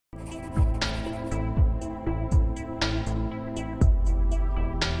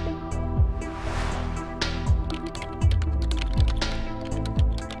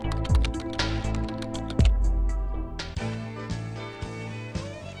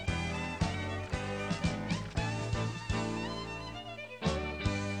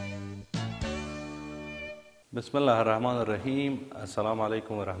بسم الله الرحمن الرحیم. السلام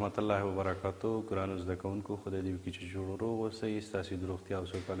علیکم و رحمت الله و برکاتو. ګرانو زده کوونکو، خدای دې وکړي چې جوړ روغ اوسئ. ستاسې د روغتیا او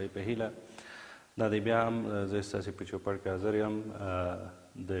سوکالۍ په هیله دا دی بیا هم زه ستاسې په چوپړ کې حاضر یم.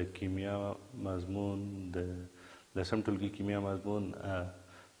 د کیمیا مضمون، د 10م ټولګي کیمیا مضمون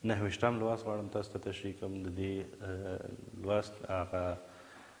 9 لوست غواړم تاسو ته تشریح کړم. د دې لوست هغه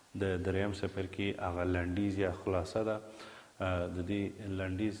د دریم څپرکي هغه لنډیز یا خلاصه ده. د دې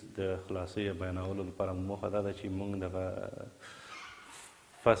لنډیز د خلاصې یا بیانولو لپاره موخه دا ده چې موږ دغه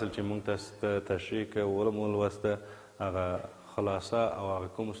فصل چې موږ تاسو ته تشریح کوو ولوسته هغه خلاصه او هغه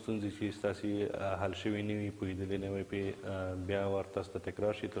کوم ستونزې چې ستاسې حل شوي نه وي، پوهېدلې نه وي پرې، بیا ور تاسو ته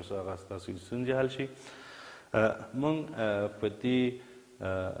تکرار شي تر څو هغه ستاسې ستونزې حل شي. موږ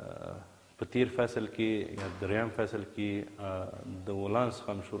په تیر فصل کې یا دریم فصل کې د ولانس څخه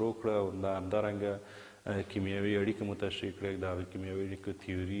هم شروع کړه او همدارنګه کیمیاوي اړیکې مو تشریح کړې، د هغې کیمیاوي اړیکو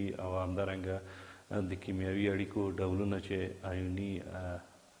تیوري او همدارنګه د کیمیاوي اړیکو ډولونه چې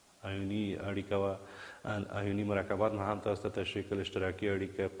آیوني اړیکه وه، آیوني مرکبات مو هم تاسو ته تشریح کړل، اشتراکي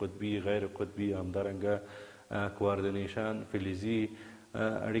اړیکه، قطبي، غیر قطبي، همدارنګه کوارډینیشن، فلزي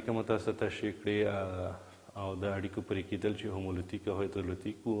اړیکه مو تاسو ته تشریح کړې او د اړیکو پرې کېدل چې هومولوتیک او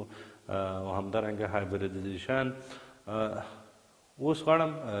هیترولوتیک وو او همدارنګه هایبریډیزیشن. اوس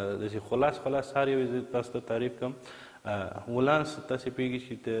غواړم داسې خلاص هر یو زه تاسو ته تعریف کړم. ولانس تاسې پوهېږئ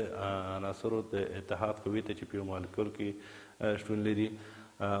چې د عناصرو د اتحاد قوې ته چې په یو مالیکول کې شتون لري،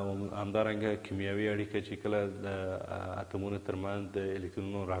 همدارنګه کیمیاوي اړیکه چې کله د اتمونو ترمنځ د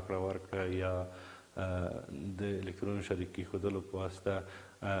الکترونونو راکړه ورکړه یا د الکترونو شریک کېښودلو په واسطه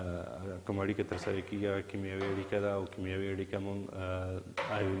کوم اړیکه ترسره کېږي هغه کیمیاوي اړیکه ده. او کیمیاوي اړیکه مونږ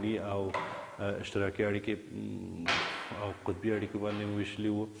آیوني او اشتراکي اړیکې او قطبي اړیکو باندې مو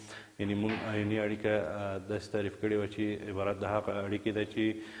ویشلي وو. یعنې مونږ آیوني اړیکه داسې تعریف کړې وه چې عبارت د هغه اړیکې ده چې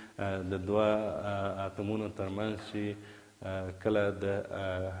د دوه اتمونو ترمنځ چې کله د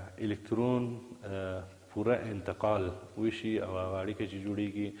الکترون پوره انتقال وشي او هغه اړیکه چې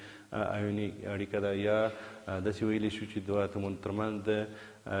جوړېږي آیوني اړیکه ده. یا داسې ویلی شو چې دوه اتمونو ترمنځ د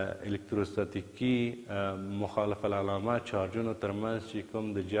الکتروستاتیکي مخالف العلامه چارجونو ترمنځ چې کوم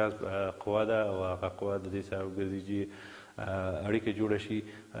د جذب قوه ده او هغه قوه د دې سبب ګرځي چې اړیکه جوړه شي،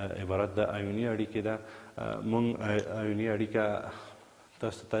 عبارت د آیوني اړیکې ده. موږ آیوني اړیکه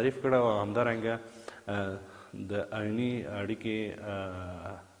تاسو ته تعریف کړه او همدارنګه د آیوني اړیکې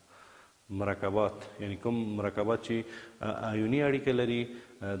مرکبات، یعنی کوم مرکبات چې آیوني اړیکه لري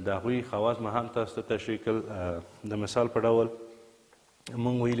د هغوی خواص ما هم تاسو ته تشریح کړل. د مثال په ډول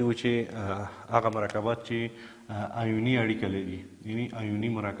موږ ویلي وو چې هغه مرکبات چې آیوني اړیکه لري، یعنی آیوني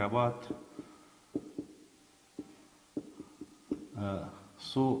مرکبات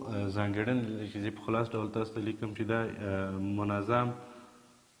څو ځانګړنې لري چې زه په خلاص ډول تاسو ته لیکم چې دا منظم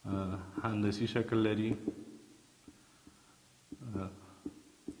هندسي شکل لري،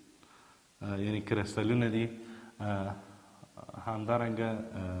 یعنی کرستلونه دي. همدارنګه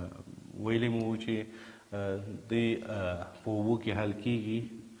ویلی مو چې دوی په اوبو کې حل کېږي،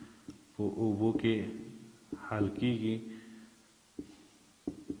 په اوبو کې حل کېږي.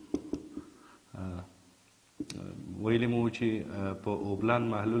 ویلی مو چې په اوبلن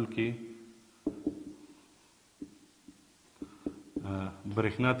محلول کې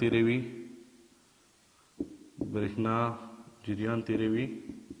برېښنا تیروي، برېښنا جریان تیروي.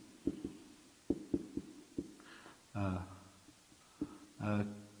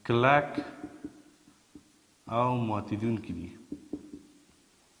 کلک او ماتیدونکي دي.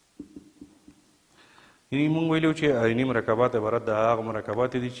 یعنې موږ ویلي چې آیوني مرکبات عبارت د هغه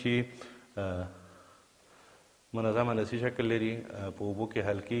مرکبات دي چې منظم هندسي شکل لري، په اوبو کې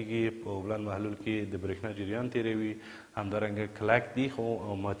حل کېږي، په اوبلن محلول کې د برېښنا جریان تیروي، همدارنګه کلک دي خو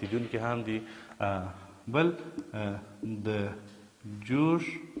ماتیدونکي هم دي. بل د جوش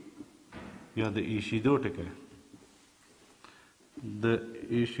یا د ایشیدو ټکی، د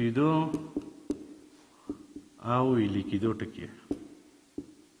ایشیدو او ویلي کېدو ټکي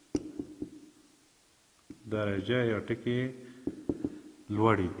درجه یا ټکي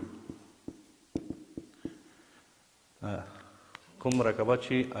لوړې دي. کوم مرکبات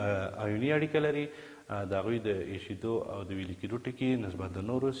چې آیوني اړیکه لري د هغوی د ایشیدو او د ویلي کېدو ټکي نسبت د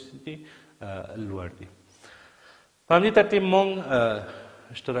نورو دي لوړ دي. په همدې ترتیب موږ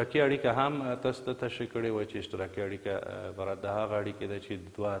اشتراکي اړیکه هم تاسو ته تشریح کړې وه چې اشتراکي اړیکه عبارت د هغه اړیکې ده چې د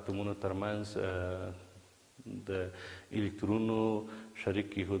دوه اتومونو ترمنځ د الکترونونو شریک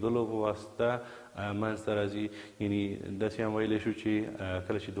کیښودلو په واسطه منځته راځي. یعنې داسې هم ویلی شو چې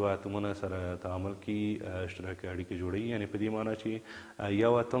کله چې دوه اتومونه سره تعامل کوي اشتراکي اړیکې جوړوي، یعنې په دې معنا چې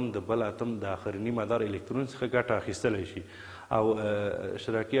یو اتوم د بل اتوم د آخرني مدار الکترون څخه ګټه اخیستلی شي. او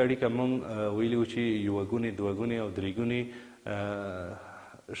اشتراکي اړیکه موږ ویلي وو چې یوه ګونې، دوه ګونې او درې ګونې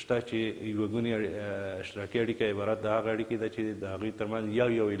شته چې یوه ګونې اشتراکي اړیکه عبارت د هغه اړیکې ده چې د هغوی ترمنځ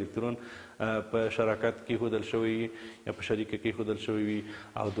یو الکترون په شراکت کېښودل شوی وي یا په شریکه کېښودل شوی وي،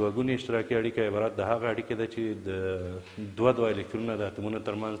 او دوه ګونې اشتراکي اړیکه عبارت د هغه اړیکې ده چې د دوه الکترونونه د اتومونو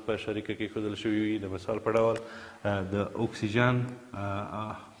ترمنځ په شریکه کېښودل شوي وي. د مثال په ډول د اکسیجن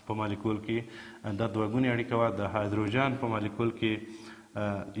په مالیکول کې دا دوه ګونې اړیکه وه، د هایدروجن په مالیکول کې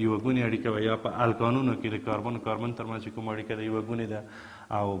یوه ګونې اړیکه وه، یا په الکانونو کې د کاربن او کاربن ترمنځ چې کومه اړیکه ده یوه ګونې ده،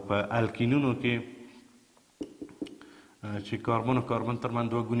 او په الکینونو کې چې کاربن او کاربن ترمنځ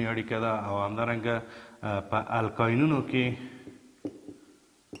دوه ګونې اړیکه ده، او همدارنګه په الکاینونو کې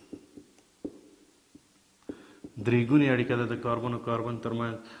درې ګونې اړیکه ده د کاربن او کاربن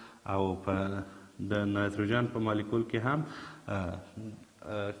ترمنځ، او په د نایتروجن په مالیکول کې هم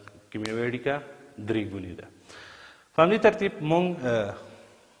کیمیاوي اړیکه درې ګونې ده. په همدې ترتیب موږ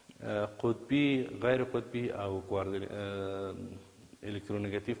قطبي، غیر قطبي او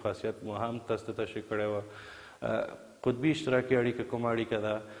الکترونیګیټیو خاصیت مو هم تاسو ته تشریح کړی وه. قطبي اشتراکي اړیکه کومه اړیکه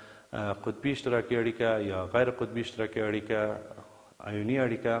ده؟ قطبي اشتراکي اړیکه یا غیر قطبي اشتراکي اړیکه، آیوني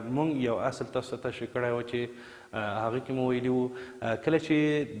اړیکه، موږ یو اصل تاسو ته تشریح کړی و چې هغه کې مو ویلي وو کله چې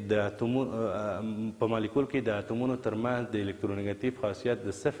د اتومونو په مالیکول کې د اتومونو ترمنځ د الکترونیګیټیو خاصیت د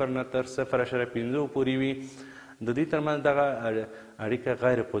 0 نه تر 0.5 پورې وي، د دې ترمنځ دغه اړیکه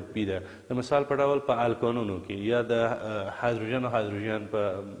غیر قطبي ده. د مثال په ډول په الکانونو کې یا د هایدروجن او هایدروجن په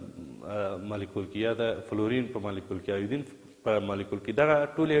مالیکول کې یا د فلورین په مالیکول کې، ایودین په مالیکول کې، دغه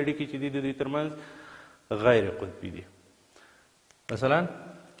ټولې اړیکې چې دي د دوی ترمنځ غیر قطبي دي. مثلا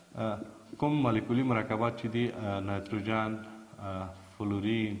کوم مالیکولي مرکبات چې دي نایتروجن،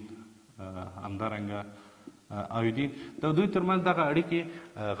 فلورین، همدارنګه ایودین، د دوی ترمنځ دغه اړیکې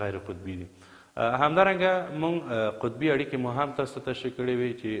غیر قطبي دي. همدارنګه موږ قطبي اړیکې مو هم تاسو ته تشریح کړې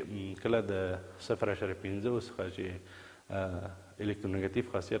وې چې کله د 0.5 څخه چې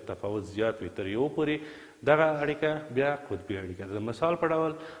الکترونیګیټیو خاصیت تفاوت زیات وي تر یو پورې، دغه اړیکه بیا قطبي اړیکه ده. د مثال په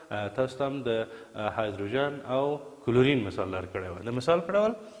ډول تاسو ته هم د هایدروجن او کلورین مثال درکړی و. د مثال په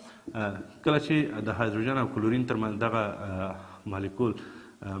ډول کله چې د هایدروجن او کلورین ترمنځ دغه مالیکول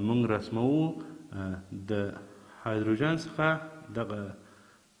موږ رسموو، د هایدروجن څخه دغه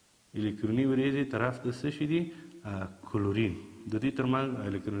الکتروني وریځې طرف ته څه شي دي؟ کلورین. د دې ترمنځ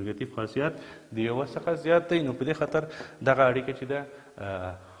الکترونیګیټیو خاصیت د یوه څخه زیات دی، نو په دې خاطر دغه اړیکه چې ده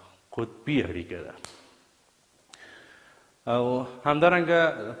قطبي اړیکه ده. او همدارنګه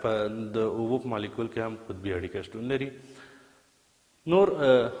په د اوبو په مالیکول کې هم قطبي اړیکه شتون لري. نور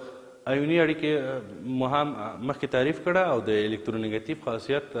ایوني اړیکې مو هم مخکې تعریف کړه، او د الکترونیګیټیو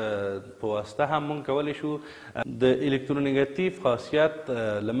خاصیت په واسطه هم موږ کولی شو د الکترونیګیټیو خاصیت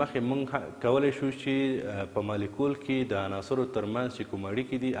له مخې موږ کولی شو چې په مالیکول کې د عناصرو ترمنځ چې کوم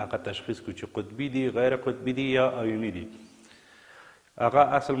اړیکې دي هغه تشخیص کړو چې قطبي دي، غیر قطبي دي یا ایوني دي. هغه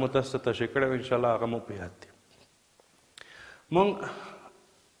اصل مو تاسو ته تشریح کړی و، انشاءالله هغه مو په یاد دی. موږ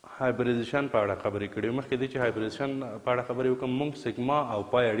هایبریدیشن په اړه خبرې کړې وې. مخکې دی چې هایبریدیشن په اړه خبرې وکړم، موږ سیګما او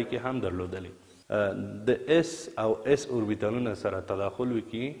پای اړیکې هم درلودلې. د اس او اس اوربیتالونه سره تداخل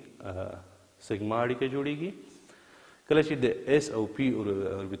وکړي سیګما اړیکه جوړیږي. کله چې د اس او پی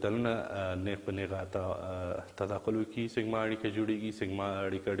اوربیتالونه نیغ په نیغه تداخل وکړي سیګما اړیکه جوړیږي. سیګما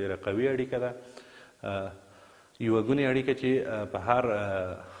اړیکه ډېره قوي اړیکه ده، یوه ګونې اړیکه چې په هر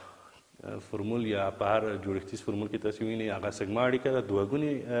فرمول یا په هر جوړښتیز فرمول کې تاسو وینئ هغه سیګما اړیکه ده. دوه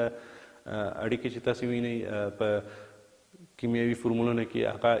ګونې اړیکې چې تاسو وینئ په کیمیاوي فرمولونو کې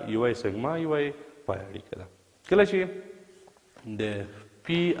هغه یوه یې سیګما، یوه یې پای اړیکه ده. کله چې د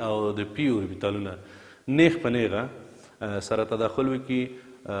پی او د پی اوربیتالونه نیغ په نیغه سره تداخل وکړي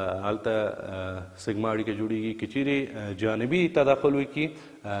هلته سیګما اړیکه جوړیږي. که چیرې جانبي تداخل وکړي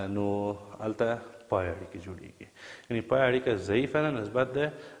نو هلته پای اړیکه جوړیږي. یعنې پای اړیکه ضعیفه ده نسبت د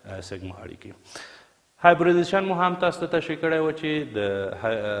سیګما اړیکې. هایبریدیشن مو هم تاسو ته تشریح کړی و چې د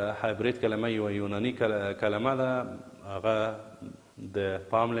هایبرید کلمه یوه یوناني کلمه ده. هغه د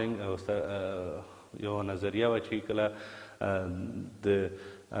پاملینګ یوه نظریه وه چې کله د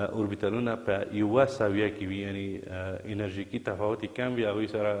اوربیتالونه په یوه ساویه کې وي، یعنې انرژیکي تفاوت یې کم وي، هغوی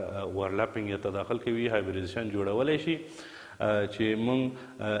سره ورلپینګ یا تداخل کوي، هایبریدیشن جوړولی شي چې موږ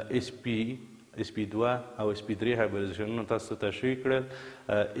اس پی SP2 او SP3 هایبریدیشنونه تاسو ته تشریح کړل.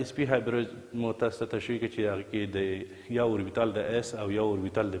 SP هایبرید مو تاسو ته تشریح کړ چې هغه کې د یو اوربیتال د S او یو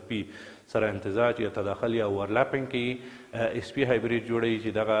اوربیتال د P سره امتزاج یا تداخل یا اوورلپینګ کوي. SP هایبرید جوړوي چې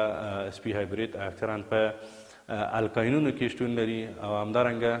دغه SP هایبرید اکثرا په الکاینونو کې شتون لري او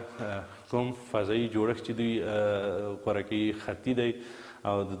همدارنګه کوم فضایي جوړښت چې دوی غوره کوي خطي دی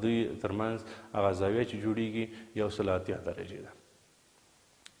او د دوی ترمنځ هغه زاویه چې جوړیږي 180 درجې ده.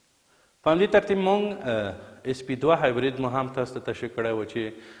 په همدې ترتیب موږ SP2 هایبرید مو هم تاسو ته تشریح کړی و چې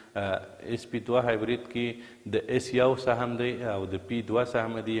SP2 هایبرید کې د S یو سهم دی او د P 2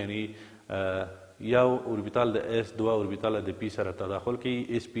 سهم دي، یعنی یو اوربیتال د S 2 اوربیتال د P سره تداخل کوي.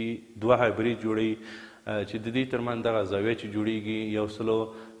 SP2 هایبرید جوړوي چې د دې ترمنځ دغه زاویه چې جوړیږي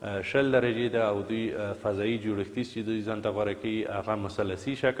 120 درجې ده او دوی فضایي جوړښتي چې دوی ځان ته غوره کوي هغه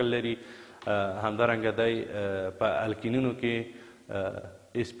مثلثي شکل لري. همدارنګه دی په الکینونو کې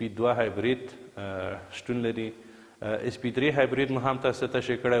SP2 هایبرید شتون لري. SP3 هایبرید مو هم تاسو ته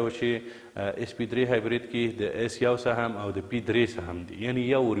تشریح کړی و چې SP3 هایبرید کې د S یو سهم او د P 3 سهم دي، یعنی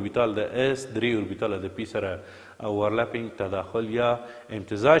یو اوربیتال د S 3 اوربیتال د P سره اوورلپینګ تداخل یا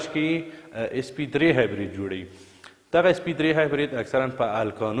امتزاج کې SP3 هایبرید جوړوي. دغه SP3 هایبرید اکثرا په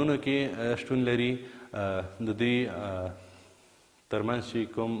الکانونو کې شتون لري. د دې ترمنځ چې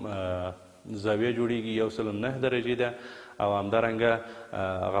کوم زاویه جوړیږي 109 درجې ده او همدارنګه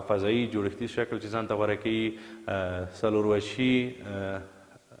هغه فضایي جوړښتي شکل چې ځان ته غوره کوي څلوروچي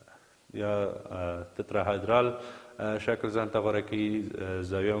یا تتراهایدرال شکل ځان ته غوره کوي.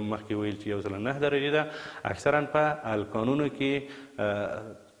 زاویه مو مخکې ویل چې 109 درجې ده. اکثرا په الکانونو کې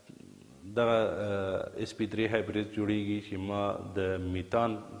دغه SP3 هایبرید جوړیږي چې ما د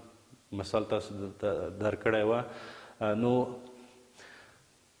میتان مثال تاسو درکړی وه. نو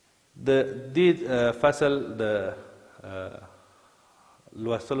د دې فصل د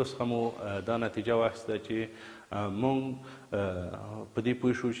لوستلو څخه مو دا نتیجه واخیسته چې موږ په دې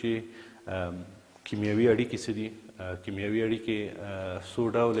پوه شو چې کیمیاوي اړیکې څه دي، کیمیاوي اړیکې څو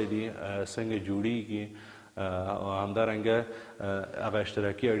ډوله دي، څنګه جوړیږي او همدارنګه هغه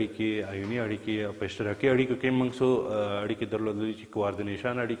اشتراکي اړیکې، آیوني اړیکې. په اشتراکي اړیکو کې موږ څو اړیکې درلودلې چې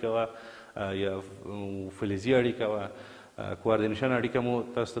کوارډینیشن اړیکه وه یا فلزي اړیکه وه. کوارډینیشن اړیکه مو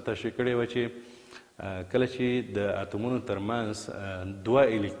تاسو ته تشریح کړې وه چې کله چې د اتومونو ترمنځ دوه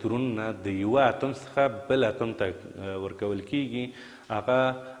الکترونونه د یوه اتوم څخه بل اتوم ته ورکول کیږي هغه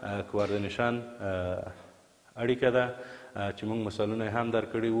کوارډینیشن اړیکه ده چې موږ مثالونه یې هم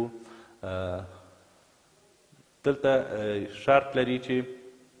درکړي وو. دلته شرط لري چې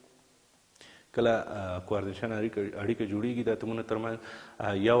کله کوارډینیشن اړیکه جوړیږي د اتومونو ترمنځ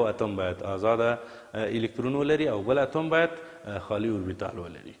یو اتوم باید آزاده الکترون ولري او بل اتوم باید خالي اوربیتال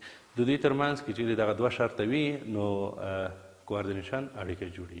ولري. د دوی ترمنځ کې چې دغه دوه شرطه وي نو کوارډینیشن اړیکه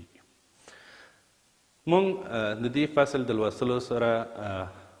جوړیږي. موږ د دې فصل د لوستلو سره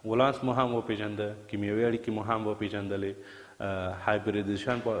ولانس مو هم وپېژنده، کیمیاوي اړیکې مو هم وپېژندلې،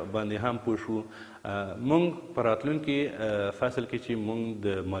 هایبریدیشن باندې هم پوه شو. موږ په راتلونکي فصل کې چې موږ د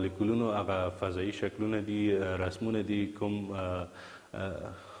مالیکولونو هغه فضایي شکلونه دي، رسمونه دي، کوم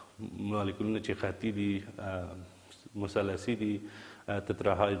مالیکولونه چې خطي دي، مثلثي دي،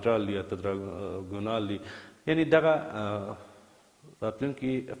 تتراهایدرال یا تتراګونال دي، یعنی دغه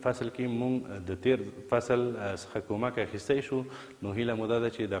راتلونکي فصل کې موږ د تیر فصل څخه کومک اخیستی شو. نو هیله مو دا ده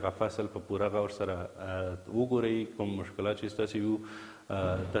چې دغه فصل په پوره غور سره وګورئ. کوم مشکلات چې ستاسې وو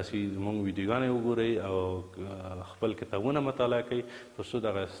تاسې زموږ ویډیوګانې وګورئ او خپل کتابونه مطالعه کوئ تر څو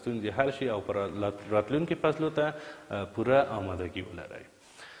دغه ستونزې حل شي او پر راتلونکي فصلو ته پوره آمادګي ولرئ.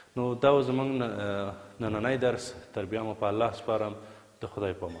 نو دا و زموږ نننی درس. تر بیا مو په الله سپارم. د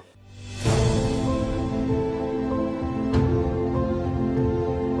خدای په امان.